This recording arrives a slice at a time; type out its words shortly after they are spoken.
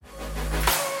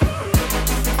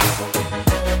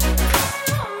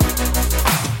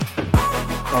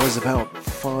I was about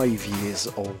 5 years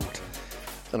old,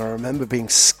 and I remember being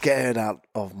scared out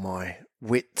of my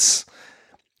wits.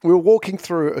 We were walking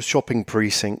through a shopping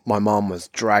precinct. My mum was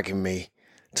dragging me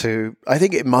to, I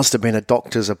think it must have been a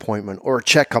doctor's appointment or a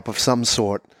checkup of some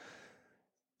sort.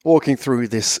 Walking through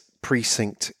this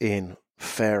precinct in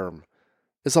Fareham.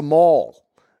 There's a mall,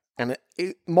 and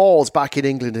malls back in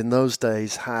England in those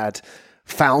days had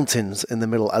fountains in the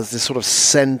middle as this sort of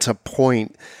center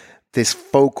point, this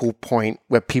focal point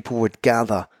where people would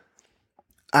gather.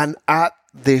 And at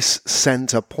this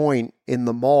center point in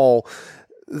the mall,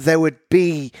 there would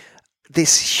be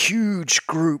this huge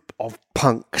group of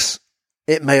punks.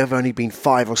 It may have only been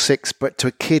 5 or 6, but to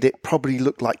a kid it probably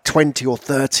looked like 20 or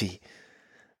 30.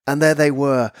 And there they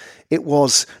were. It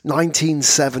was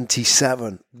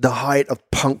 1977, the height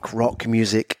of punk rock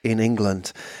music in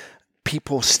England.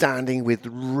 People standing with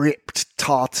ripped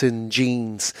tartan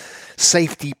jeans,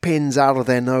 safety pins out of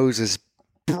their noses,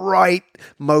 bright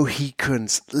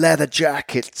Mohicans, leather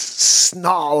jackets,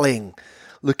 snarling,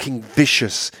 looking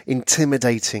vicious,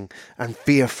 intimidating, and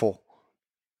fearful.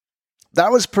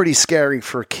 That was pretty scary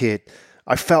for a kid.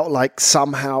 I felt like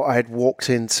somehow I had walked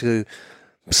into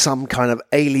some kind of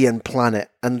alien planet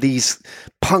and these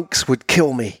punks would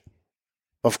kill me.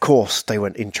 Of course, they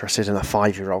weren't interested in a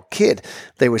 5-year-old kid.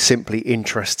 They were simply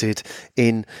interested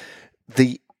in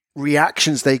the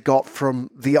reactions they got from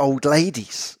the old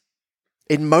ladies.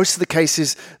 In most of the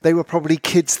cases, they were probably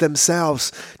kids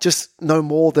themselves, just no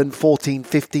more than 14,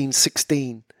 15,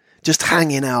 16, just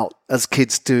hanging out as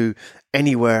kids do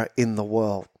anywhere in the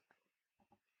world.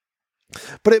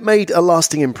 But it made a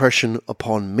lasting impression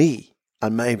upon me,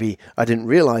 and maybe I didn't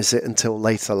realize it until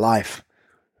later life.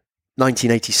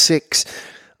 1986,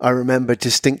 I remember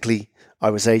distinctly, I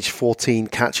was age 14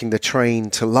 catching the train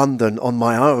to London on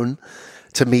my own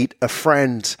to meet a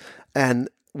friend, and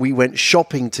we went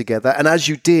shopping together. And as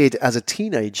you did as a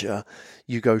teenager,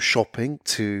 you go shopping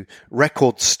to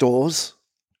record stores,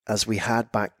 as we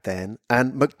had back then,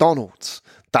 and McDonald's.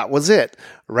 That was it.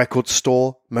 Record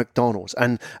store, McDonald's.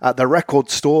 And at the record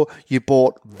store, you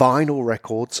bought vinyl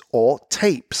records or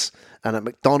tapes. And at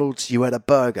McDonald's, you had a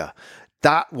burger.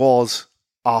 That was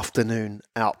afternoon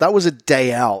out. That was a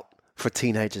day out for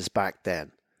teenagers back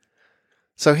then.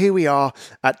 So here we are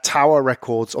at Tower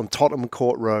Records on Tottenham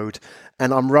Court Road,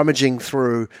 and I'm rummaging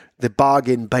through the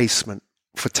bargain basement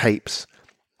for tapes.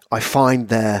 I find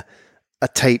there a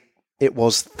tape. It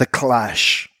was The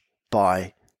Clash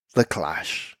by The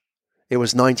Clash. It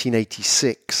was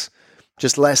 1986,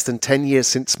 just less than 10 years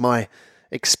since my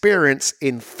experience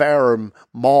in Fareham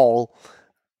Mall.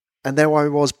 And there I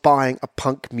was buying a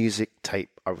punk music tape.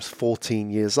 I was 14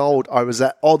 years old. I was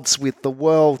at odds with the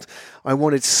world. I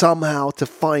wanted somehow to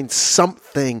find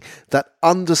something that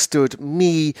understood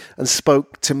me and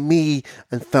spoke to me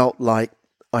and felt like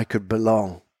I could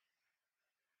belong.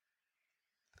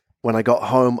 When I got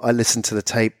home, I listened to the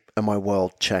tape and my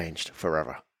world changed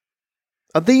forever.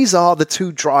 And these are the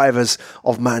two drivers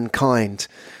of mankind: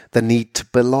 the need to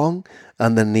belong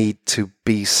and the need to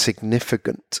be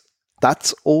significant.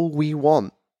 That's all we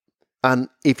want. And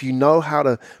if you know how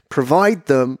to provide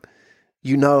them,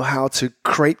 you know how to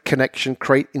create connection,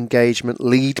 create engagement,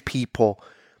 lead people,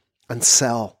 and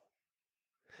sell.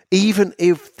 Even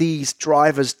if these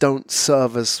drivers don't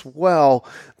serve us well,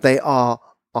 they are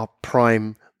our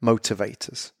prime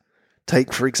motivators.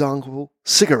 Take, for example,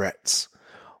 cigarettes.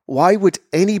 Why would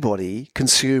anybody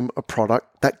consume a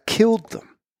product that killed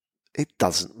them? It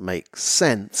doesn't make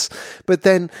sense. But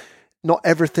then not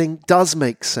everything does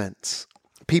make sense.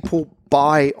 People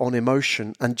buy on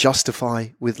emotion and justify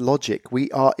with logic. We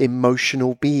are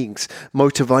emotional beings,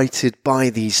 motivated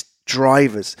by these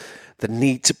drivers, the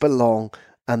need to belong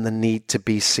and the need to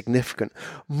be significant.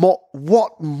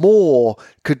 What more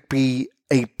could be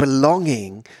a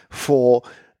belonging for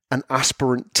an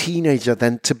aspirant teenager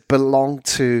than to belong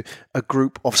to a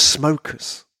group of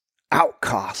smokers,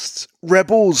 outcasts,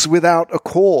 rebels without a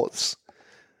cause,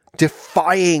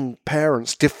 defying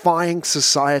parents, defying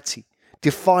society,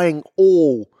 defying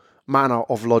all manner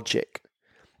of logic,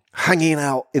 hanging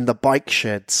out in the bike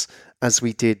sheds as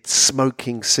we did,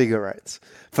 smoking cigarettes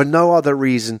for no other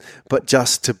reason but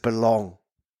just to belong.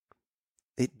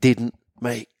 It didn't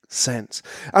make sense.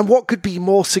 And what could be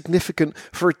more significant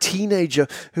for a teenager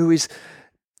who is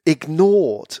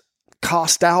ignored,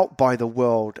 cast out by the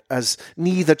world as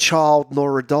neither child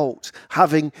nor adult,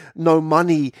 having no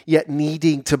money yet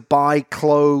needing to buy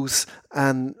clothes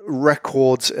and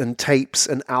records and tapes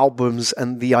and albums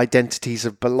and the identities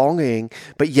of belonging,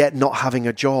 but yet not having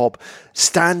a job,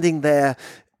 standing there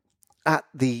at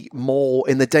the mall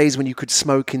in the days when you could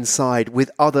smoke inside with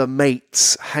other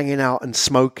mates hanging out and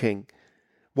smoking,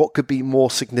 What could be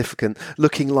more significant?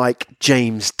 Looking like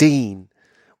James Dean,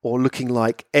 or looking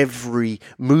like every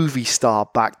movie star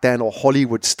back then, or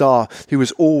Hollywood star who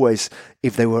was always,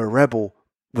 if they were a rebel,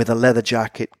 with a leather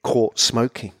jacket, caught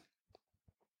smoking.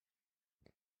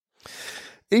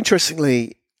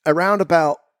 Interestingly, around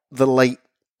about the late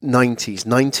 90s,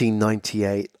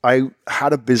 1998, I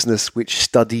had a business which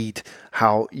studied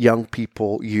how young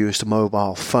people used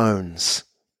mobile phones.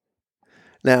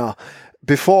 Now,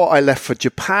 before I left for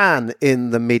Japan in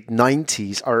the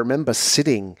mid-90s, I remember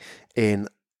sitting in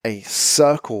a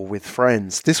circle with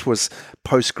friends. This was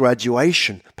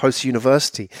post-graduation,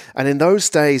 post-university. And in those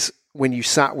days, when you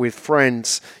sat with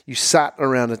friends, you sat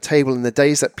around a table. In the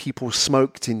days that people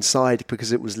smoked inside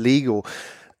because it was legal,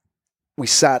 we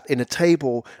sat in a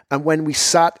table. And when we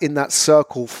sat in that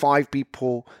circle, 5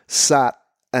 people sat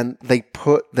and they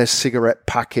put their cigarette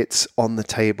packets on the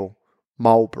table.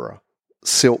 Marlboro,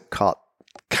 Silk Cut,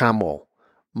 Camel,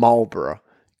 Marlboro,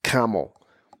 Camel.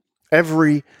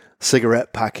 Every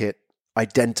cigarette packet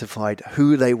identified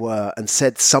who they were and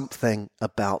said something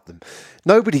about them.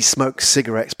 Nobody smoked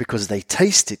cigarettes because they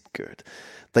tasted good.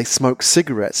 They smoked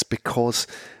cigarettes because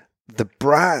the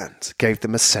brand gave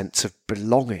them a sense of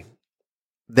belonging.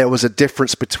 There was a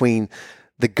difference between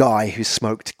the guy who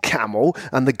smoked Camel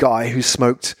and the guy who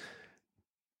smoked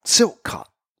Silk Cut.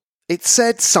 It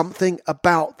said something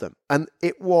about them, and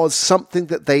it was something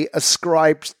that they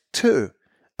ascribed to,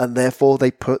 and therefore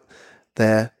they put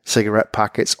their cigarette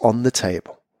packets on the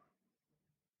table.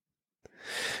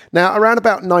 Now, around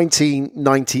about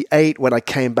 1998, when I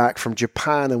came back from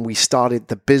Japan and we started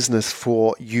the business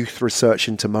for youth research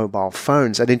into mobile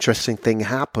phones, an interesting thing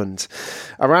happened.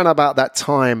 Around about that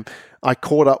time, I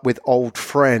caught up with old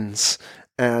friends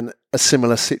and a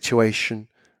similar situation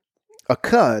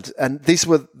occurred. And these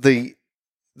were the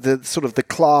sort of the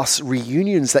class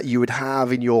reunions that you would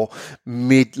have in your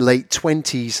mid-late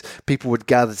 20s. People would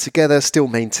gather together, still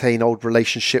maintain old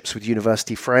relationships with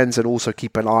university friends, and also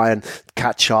keep an eye and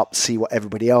catch up, see what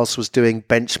everybody else was doing,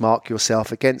 benchmark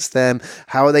yourself against them.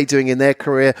 How are they doing in their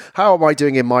career? How am I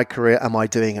doing in my career? Am I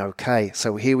doing okay?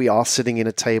 So here we are sitting in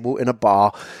a table in a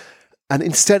bar, and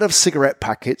instead of cigarette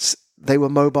packets, they were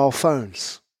mobile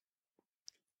phones.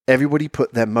 Everybody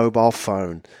put their mobile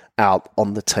phone out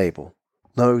on the table.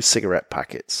 No cigarette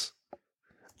packets.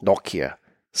 Nokia,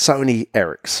 Sony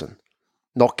Ericsson,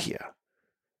 Nokia.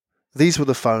 These were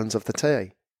the phones of the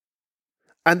day.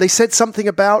 And they said something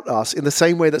about us in the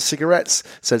same way that cigarettes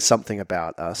said something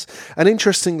about us. And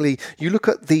interestingly, you look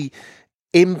at the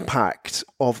impact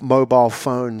of mobile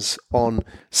phones on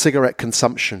cigarette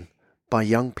consumption by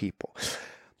young people.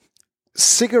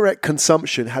 Cigarette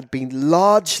consumption had been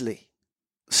largely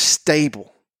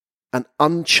stable and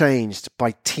unchanged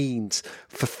by teens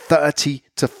for 30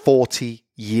 to 40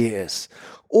 years.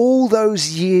 All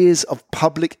those years of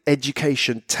public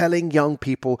education telling young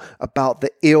people about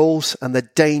the ills and the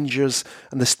dangers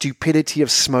and the stupidity of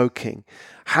smoking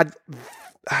had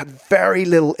very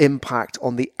little impact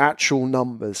on the actual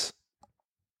numbers.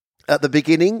 At the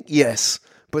beginning, yes,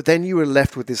 but then you were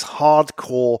left with this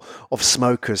hardcore of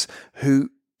smokers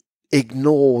who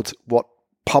ignored what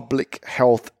public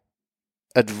health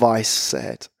advice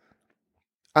said.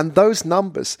 And those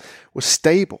numbers were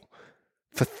stable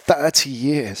for 30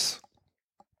 years.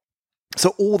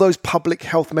 So all those public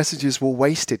health messages were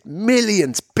wasted.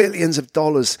 Millions, billions of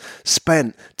dollars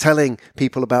spent telling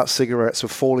people about cigarettes were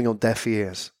falling on deaf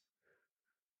ears.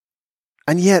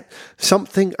 And yet,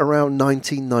 something around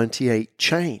 1998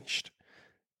 changed.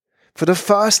 For the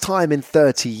first time in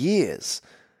 30 years,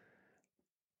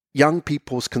 young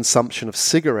people's consumption of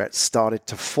cigarettes started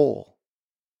to fall.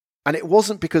 And it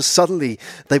wasn't because suddenly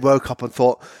they woke up and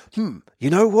thought, you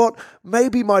know what?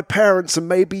 Maybe my parents and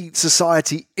maybe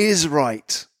society is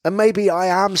right. And maybe I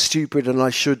am stupid and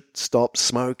I should stop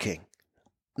smoking.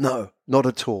 No, not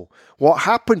at all. What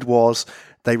happened was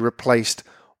they replaced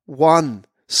one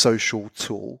social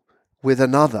tool with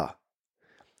another.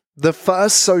 The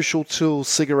first social tool,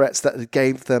 cigarettes, that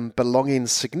gave them belonging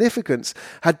significance,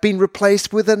 had been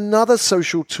replaced with another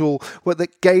social tool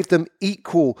that gave them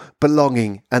equal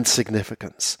belonging and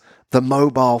significance, the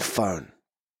mobile phone.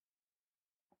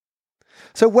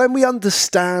 So when we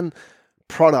understand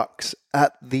products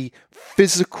at the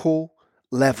physical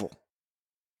level,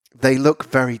 they look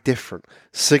very different.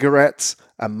 Cigarettes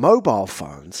and mobile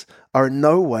phones are in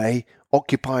no way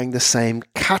occupying the same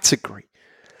category.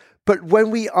 But when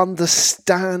we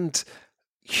understand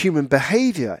human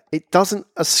behavior, it doesn't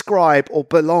ascribe or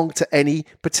belong to any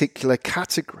particular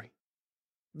category.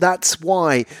 That's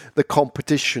why the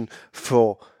competition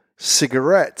for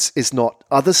cigarettes is not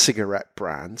other cigarette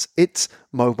brands, it's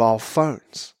mobile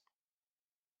phones.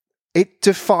 It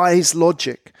defies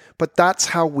logic, but that's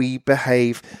how we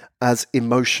behave as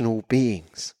emotional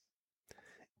beings.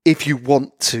 If you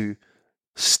want to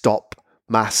stop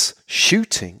mass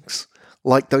shootings,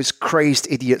 like those crazed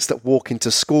idiots that walk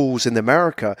into schools in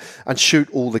America and shoot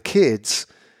all the kids,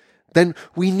 then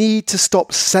we need to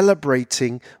stop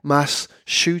celebrating mass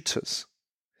shooters.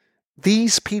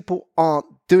 These people aren't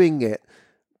doing it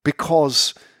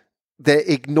because they're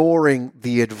ignoring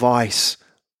the advice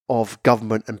of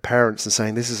government and parents and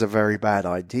saying this is a very bad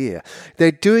idea.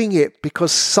 They're doing it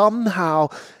because somehow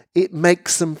it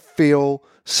makes them feel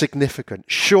significant.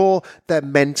 Sure, they're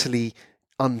mentally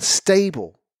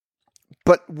unstable,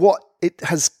 but what it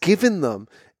has given them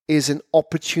is an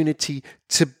opportunity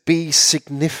to be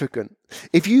significant.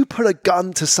 If you put a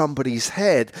gun to somebody's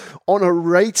head on a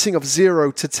rating of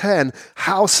 0 to 10,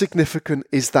 how significant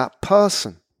is that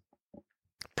person?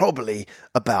 Probably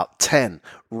about 10.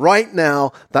 Right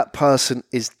now, that person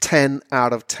is 10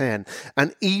 out of 10.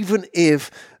 And even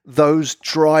if those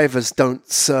drivers don't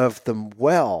serve them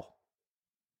well,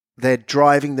 they're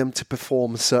driving them to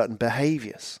perform certain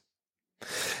behaviors.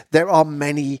 There are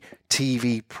many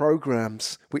TV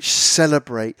programs which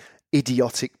celebrate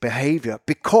idiotic behavior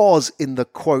because, in the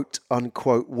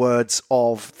quote-unquote words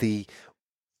of the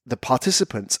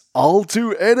participants, I'll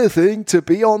do anything to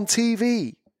be on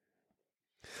TV.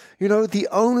 You know, the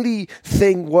only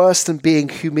thing worse than being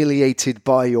humiliated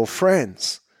by your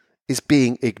friends is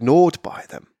being ignored by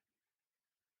them.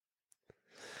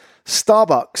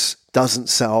 Starbucks doesn't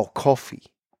sell coffee.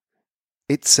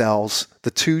 It sells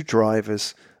the two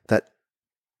drivers that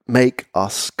make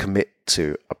us commit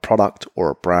to a product or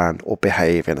a brand or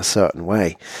behave in a certain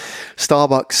way.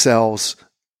 Starbucks sells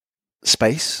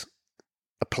space,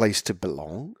 a place to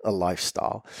belong, a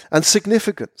lifestyle, and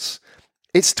significance.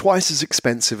 It's twice as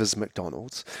expensive as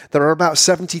McDonald's. There are about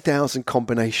 70,000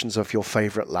 combinations of your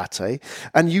favorite latte,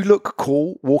 and you look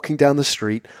cool walking down the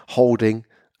street holding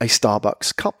a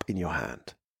Starbucks cup in your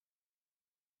hand.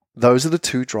 Those are the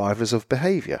two drivers of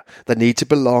behavior. The need to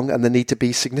belong and the need to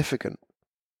be significant.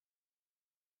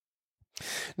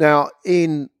 Now,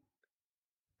 in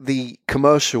the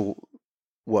commercial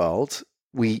world,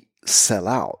 we sell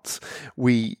out.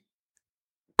 We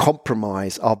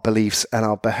compromise our beliefs and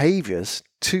our behaviors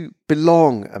to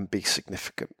belong and be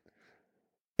significant.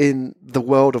 In the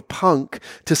world of punk,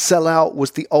 to sell out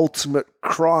was the ultimate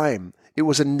crime. It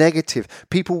was a negative.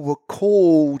 People were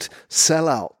called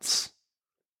sellouts.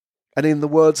 And in the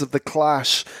words of The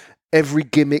Clash, every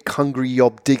gimmick-hungry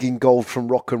yob digging gold from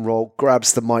rock and roll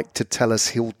grabs the mic to tell us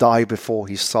he'll die before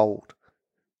he's sold.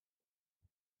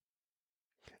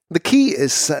 The key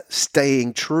is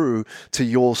staying true to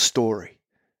your story.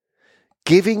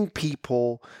 Giving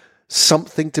people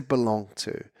something to belong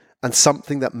to and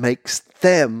something that makes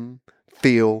them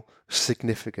feel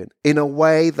significant in a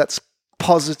way that's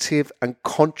positive and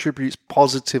contributes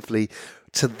positively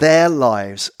to their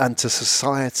lives and to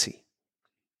society.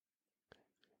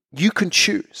 You can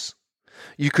choose.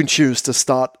 You can choose to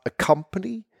start a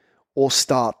company or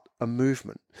start a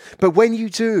movement. But when you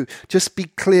do, just be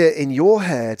clear in your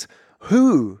head,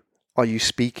 who are you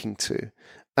speaking to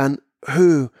and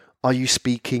who are you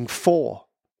speaking for?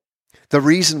 The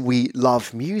reason we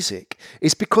love music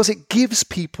is because it gives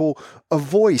people a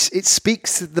voice. It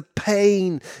speaks to the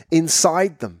pain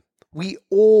inside them. We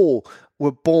all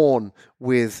were born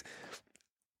with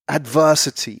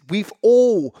adversity. We've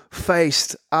all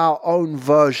faced our own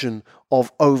version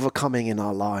of overcoming in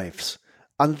our lives.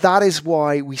 And that is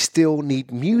why we still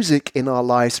need music in our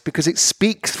lives, because it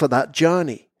speaks for that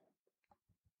journey.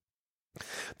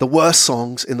 The worst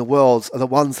songs in the world are the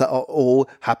ones that are all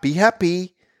happy,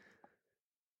 happy.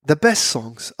 The best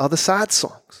songs are the sad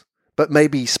songs, but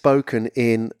maybe spoken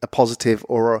in a positive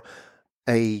or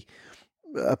a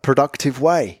productive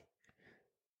way.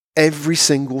 Every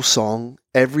single song,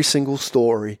 every single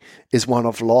story is one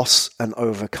of loss and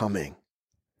overcoming.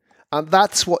 And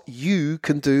that's what you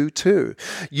can do too.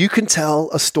 You can tell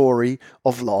a story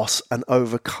of loss and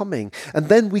overcoming, and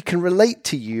then we can relate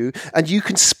to you, and you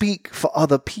can speak for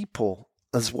other people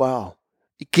as well.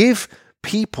 Give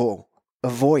people a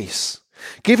voice.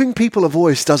 Giving people a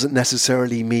voice doesn't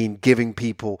necessarily mean giving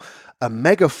people a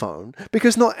megaphone,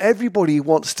 because not everybody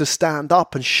wants to stand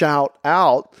up and shout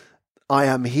out, I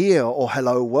am here, or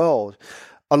hello world.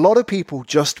 A lot of people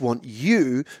just want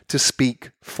you to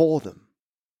speak for them.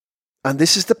 And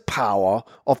this is the power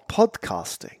of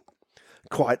podcasting.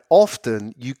 Quite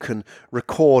often you can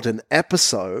record an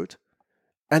episode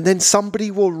and then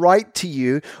somebody will write to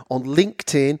you on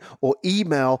LinkedIn or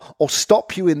email or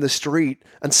stop you in the street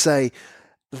and say,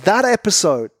 that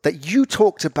episode that you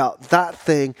talked about, that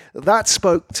thing, that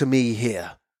spoke to me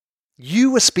here.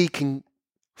 You were speaking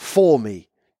for me,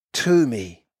 to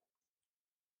me.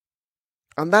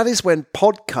 And that is when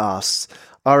podcasts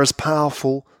are as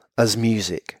powerful as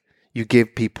music. You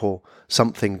give people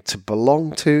something to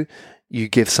belong to. You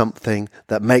give something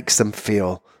that makes them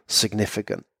feel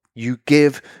significant. You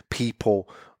give people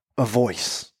a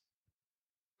voice.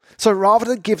 So rather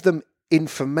than give them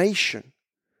information,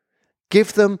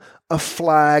 give them a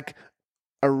flag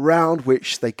around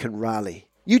which they can rally.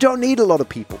 You don't need a lot of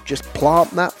people. Just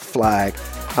plant that flag,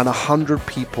 and 100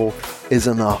 people is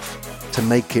enough to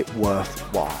make it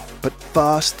worthwhile. But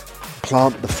first,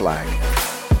 plant the flag.